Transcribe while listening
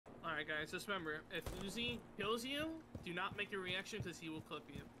Alright guys, just remember, if Uzi kills you, do not make a reaction because he will clip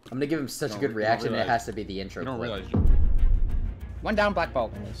you. I'm gonna give him such a good reaction, it has to be the intro clip. One down, black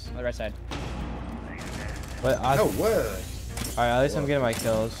ball. On the right side. But no word. Alright, at least I'm getting my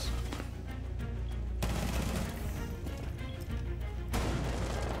kills.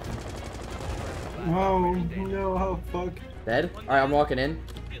 Oh no, how fuck. Dead? Alright, I'm walking in.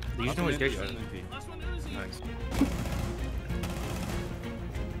 You can always get you. Nice.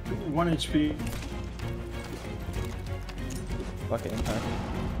 1 HP. Fucking impact.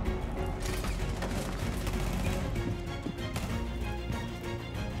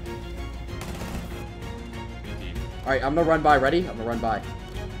 Alright, I'm gonna run by. Ready? I'm gonna run by.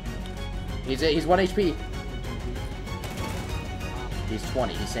 He's 1 HP. He's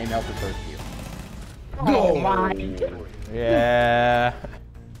 20. He's same health as both of you. Oh my. Yeah.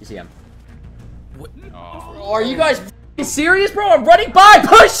 You see him. What? Oh, are you guys serious, bro? I'm running by.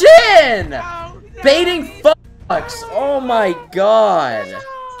 Push in! Baiting fucks. Oh my god.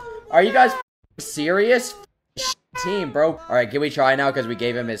 Are you guys serious? Team, bro. Alright, can we try now because we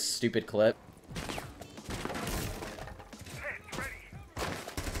gave him his stupid clip?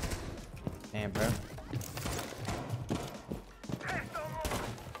 Damn, bro.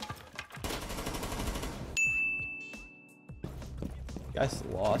 Guy's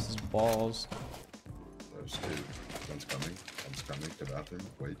lost his balls. There's two. One's coming. One's coming to the bathroom.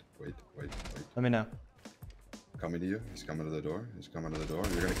 Wait. Let me know. Coming to you. He's coming to the door. He's coming to the door.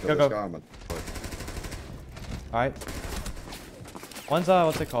 You're gonna kill Go, this go. guy. I'm gonna... Alright. One's,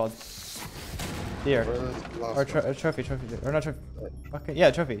 what's it called? Here. Or trophy. Or not trophy. Okay,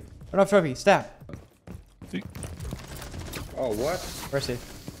 yeah, trophy. Or not trophy. Stat. Oh, what? Where's he?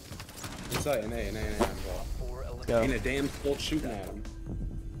 Inside, in A. Let's go. Ain't a damn full shooting at him.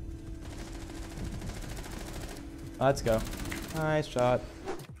 Let's go. Nice shot.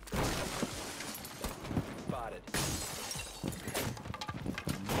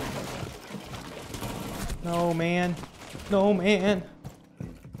 No, man. No, man.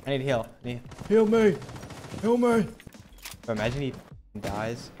 I need heal. Heal me. Heal me. Bro, imagine he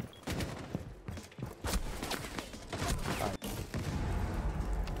dies.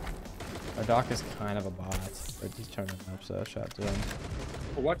 Our doc is kind of a bot, but he's turning up, so shout out to him.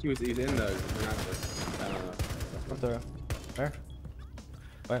 Well, what he's in though. Not just, I don't know. What the? Where?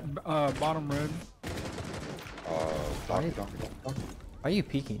 What? Bottom red. Donkey. Why are you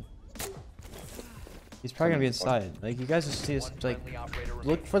peeking? He's probably gonna be inside. Like, you guys just see this, like,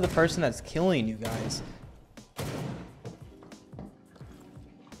 look for the person that's killing you guys.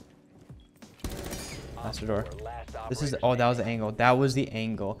 Master door. This is, oh, that was the angle. That was the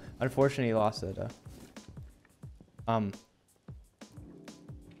angle. Unfortunately, he lost it. Op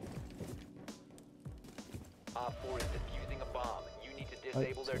 4 is defusing a bomb. You need to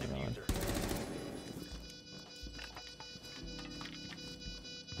disable their diffuser.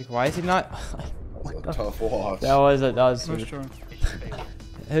 Like, why is he not? That was a tough watch. That was. Nice try.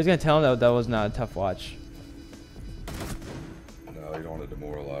 Who's gonna tell him that that was not a tough watch? No, you don't want to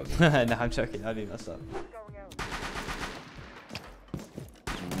demoralize him. No, I'm joking. That'd be messed up.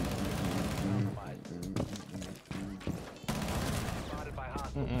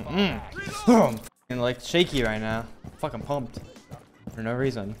 I'm like shaky right now. I'm fucking pumped for no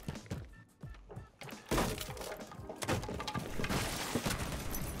reason.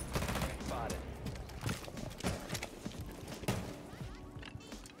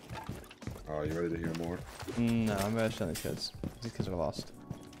 Oh, you ready to hear more? No, I'm gonna show these kids. These kids are lost.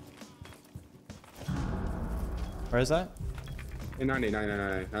 Where is that? In 90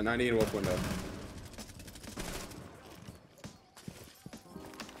 in wolf window.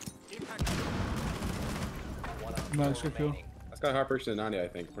 Nice, good kill. That's got Harper's in 90, I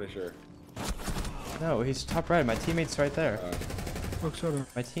think. Pretty sure. No, he's top right. My teammate's right there. Looks at her.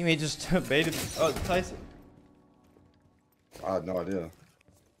 My teammate just baited. Oh, Tyson. I had no idea.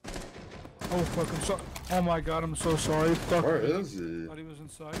 Oh fuck, I'm sorry. Oh my god, I'm so sorry. Fuck. Where is he? Thought he was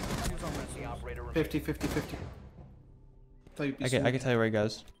inside. He was on my side. 50, 50, 50. I can tell you where he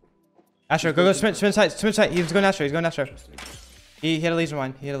goes. Astro, go swim inside. Swim inside. He's going Astro. He's going Astro. He hit a laser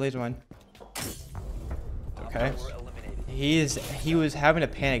mine. Okay. He was having a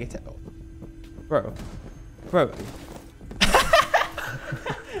panic attack. Bro.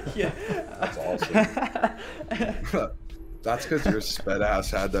 Yeah. That's awesome. That's because your sped ass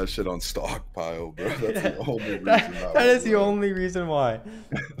had that shit on stockpile, bro. That's the only reason. That is the only reason why.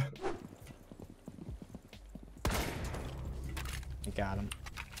 I got him.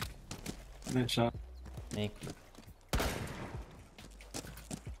 Nice shot. Me.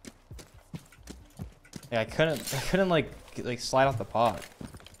 Yeah, I couldn't like slide off the pot.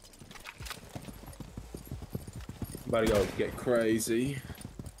 About to go get crazy.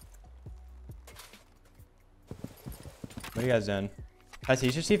 What are you guys doing? Tyson,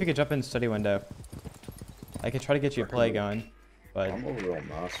 you should see if you could jump in study window. I could try to get you a play going, but... I'm over on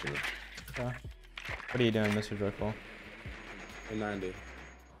master. What are you doing, Mr. Joyful? In 90.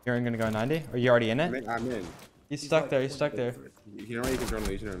 You're gonna go 90? Or you already in it? I'm in. He's stuck there, he's stuck there. You know where you can turn the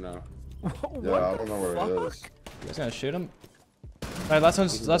Legion or no? Yeah, I don't know where it is. You guys gonna shoot him? Alright, last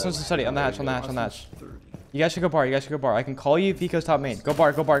one's in study. On the hatch, on the hatch, on the hatch. You guys should go bar, you guys should go bar. I can call you if he goes top main. Go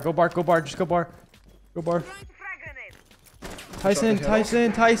bar, go bar, go bar, go bar, just go bar. Go bar. Tyson,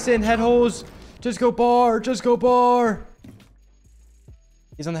 Tyson, Tyson, head holes. Just go bar, just go bar.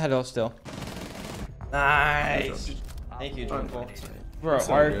 He's on the head hole still. Nice. Thank you, Joyful. Bro,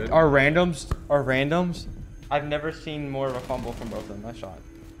 our randoms, I've never seen more of a fumble from both of them. Nice shot.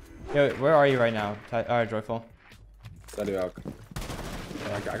 Yo, where are you right now? Alright, Joyful. Study out.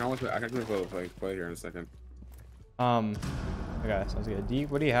 I can play here in a second. Okay, sounds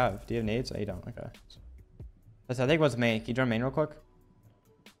good. What do you have? Do you have nades? Oh, you don't. Okay. I think what's main. Can you join main real quick?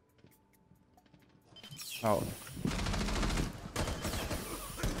 Oh.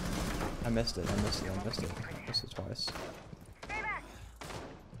 I missed it. I missed it twice.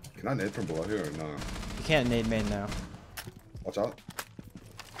 Can I nade from below here or no? You can't nade main now. Watch out.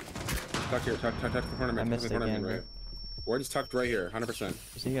 Tuck here, tuck the corner man. I missed it again, right? Warden's tucked right here, 100%.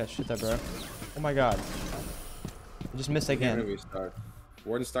 So you guys shoot that, bro. Oh my god. I just missed again.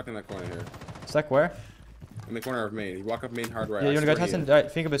 Warden's stuck in that corner here. Stuck where? In the corner of main. He walked up main hard right. Yeah, you wanna go Tyson?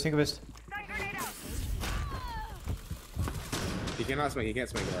 Alright, finger boost. He cannot swing, he can't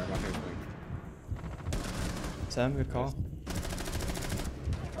swing there. I'm not gonna swing. Sam, good call.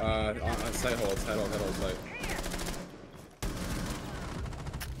 Side hold, side.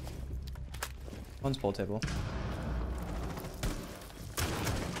 One's pull table.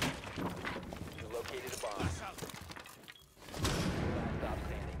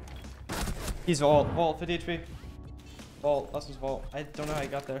 He's vault, 50 HP. Vault, that's his vault. I don't know how he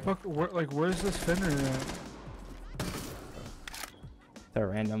got there. Fuck, where's this Fenrir at? They're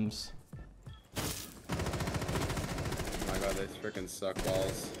randoms. Oh my god, they freaking suck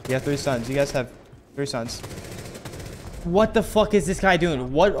balls. You have 3 suns. You guys have 3 suns. What the fuck is this guy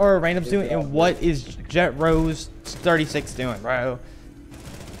doing? What are randoms doing? And what is Jet Rose 36 doing, bro?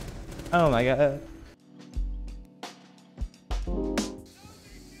 Oh my god.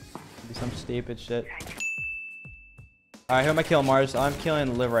 Some stupid shit. Alright, who am I killing, Mars? I'm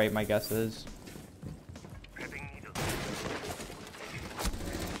killing Liberate, my guess is.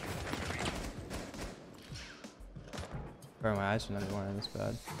 Bro, my eyes are not even this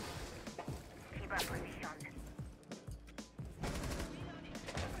bad.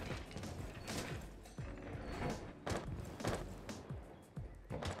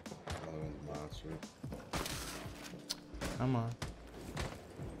 Come on.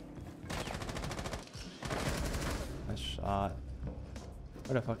 Nice shot.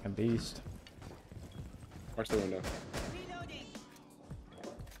 What a fucking beast. Watch the window.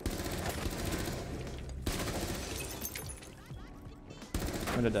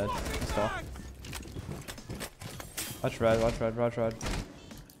 Window dead. Let's go. Watch red, watch red, watch red.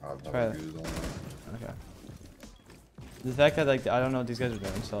 Try it. Okay. The fact that, like, I don't know what these guys are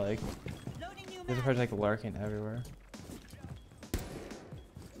doing, so, like, these are probably, like, lurking everywhere.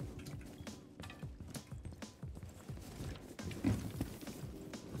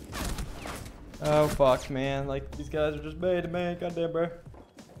 Oh, fuck, man. Like, these guys are just made, man. Goddamn, bro.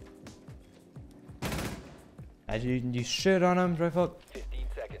 As you shit on him, right foot. 15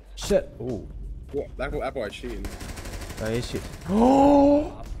 seconds. Shit. Ooh. What? That boy cheating. Oh, he's shit.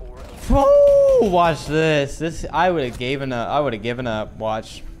 Oh! Oh! Watch this. This I would have given up. I would have given up.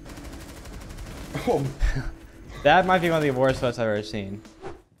 Watch. Oh. That might be one of the worst fights I've ever seen.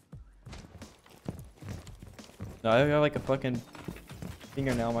 No, I got like a fucking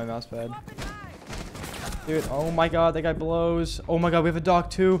fingernail on my mouse pad. Dude, oh my god, that guy blows. Oh my god, we have a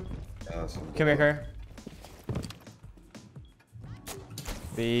dog too. Yeah, come here, Kerr.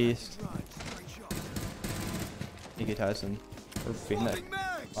 Beast. Thank you, Tyson. We're beating that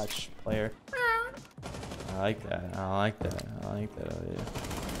watch player. I like that. I like that. I like that. Oh, yeah.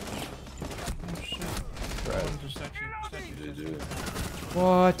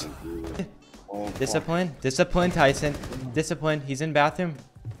 What? Discipline? Discipline, Tyson. Discipline. He's in bathroom.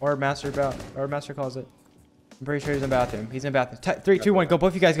 Or master closet. I'm pretty sure he's in bathroom. He's in bathroom. 3, 2, 1, go. Both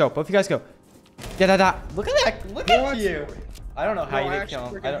of you guys go. Both of you guys go. Da. Look at that. Look at you. I don't know how you didn't kill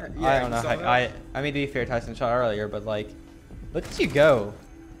him. I don't know how. I mean, to be fair, Tyson shot earlier, but like, look at you go.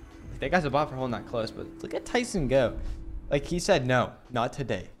 That guy's a bot for holding that close, but look at Tyson go. Like, he said no, not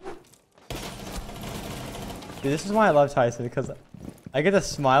today. Dude, this is why I love Tyson, because I get a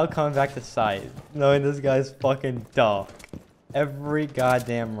smile coming back to sight, knowing this guy's fucking dog. Every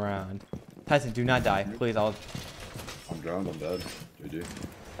goddamn round. Tyson, do not die, please. I'm drowned. I'm dead. GG.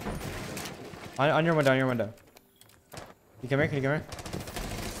 On your window, on your window. You come here, can you come here?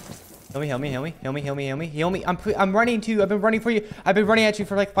 Heal me, heal me, heal me, heal me, heal me, heal me, heal me. I'm running to you. I've been running for you. I've been running at you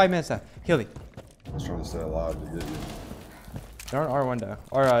for like 5 minutes now. Heal me. I was trying to stay alive to get you. They're on our window.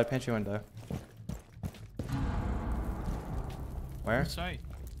 Or pantry window. Where? In sight.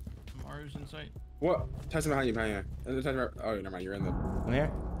 Maru's in sight. What? Tyson behind you, behind you. Tyson, oh, never mind. You're in the I'm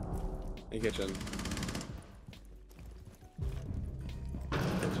here. kitchen.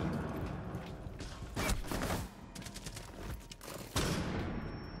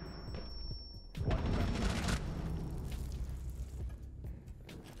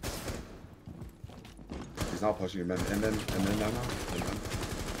 He's not pushing him in. And then now.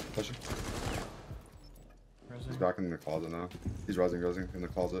 Pushing. He's back in the closet now. He's rising in the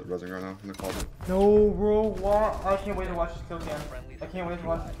closet. Rising right now in the closet. No, bro. What? I can't wait to watch this kill cam. I can't wait to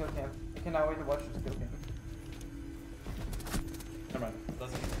watch this kill cam. I cannot wait to watch this kill cam. Never mind.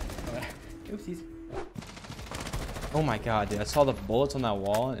 Oopsies. Oh my god, dude. I saw the bullets on that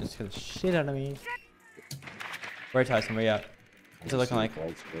wall and it scared the shit out of me. Where Tyson? Where you at? What's it looking like?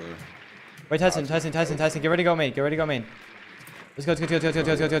 Wait, Tyson. Get ready to go main. Get ready to go main. Let's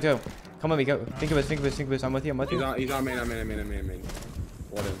go. Come with me. Go. Think of us. I'm with you. He's on main. I'm main.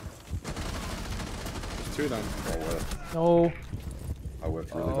 What in? There's two of them. No. I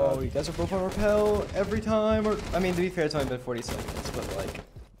whipped really Oh, bad. you guys are both on repel every time. Or, I mean, to be fair, it's only been 40 seconds, but like.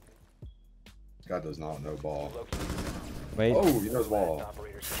 This guy does not know ball. Wait. Oh, he knows ball.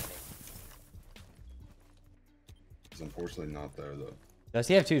 He's unfortunately not there though. Does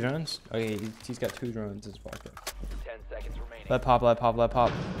he have 2 drones? Oh, yeah, he's got 2 drones in his pocket. 10 seconds remaining. Let pop.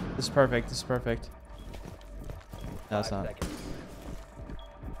 This is perfect. No, it's not.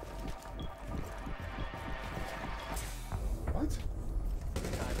 What?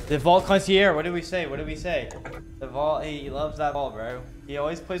 The vault concierge. What did we say? The vault. He loves that vault, bro. He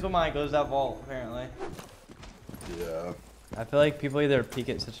always plays with mine. Goes that vault apparently. Yeah. I feel like people either peek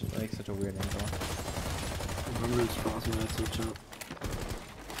at such a weird angle.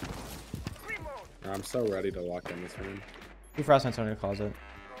 I'm so ready to lock in this room. You frost on your closet.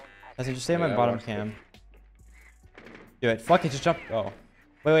 I said just stay on my bottom cam. Do it. Fuck it. Just jump. Oh.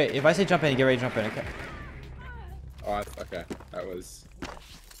 Wait. If I say jump in, get ready to jump in. Okay. Oh, okay. That was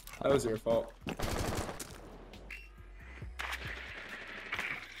your fault.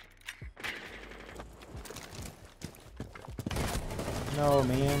 No,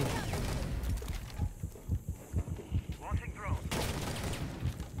 man.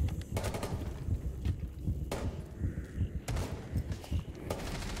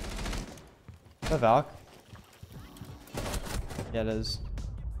 Is that Valk? Yeah, it is.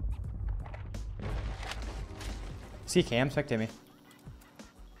 See cam, spectate me.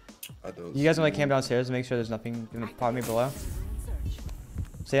 You guys want to cam downstairs and make sure there's nothing gonna pop me below?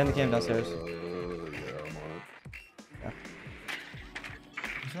 Stay on the cam downstairs. Yeah, I'm on it. Yeah.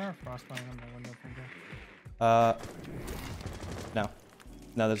 Is there a frostbite on the window finger? No.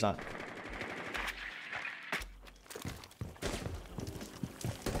 No, there's not.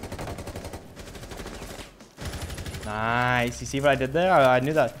 Nice. You see what I did there? I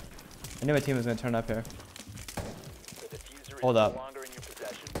knew that. I knew my team was gonna turn up here. Hold up.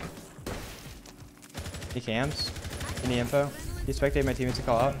 Any cams? Any info? You spectate my teammates to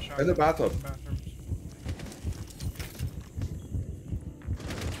call out? In the bathtub.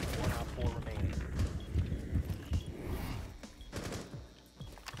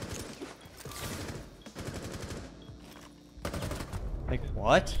 Like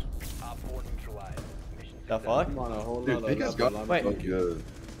what? The fuck? Come on, a whole Dude, nother Pika's level. got Wait. so good.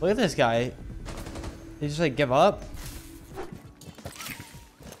 Look at this guy. He just like give up.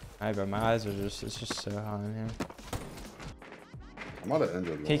 Alright, bro, my eyes are just, it's just so hot in here. I'm on an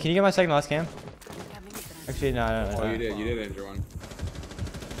injured Can you get my second last cam? Actually, no. Oh, you did injure one.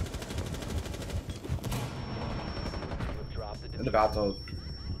 In the bathtub.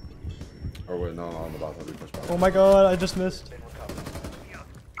 Or wait, no, not in the bathtub. We pushed back. Oh my god, I just missed.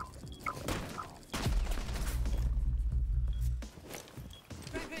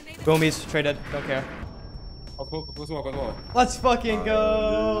 Boomies, traded, don't care. Oh, go smoke. Let's fucking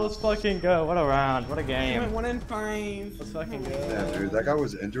go! Let's fucking go! What a round, what a game. 1 in 5. Let's fucking go. Yeah, dude, that guy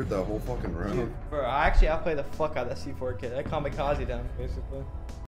was injured that whole fucking round. Bro, I actually outplayed the fuck out of that C4 kid. I kamikaze down, basically.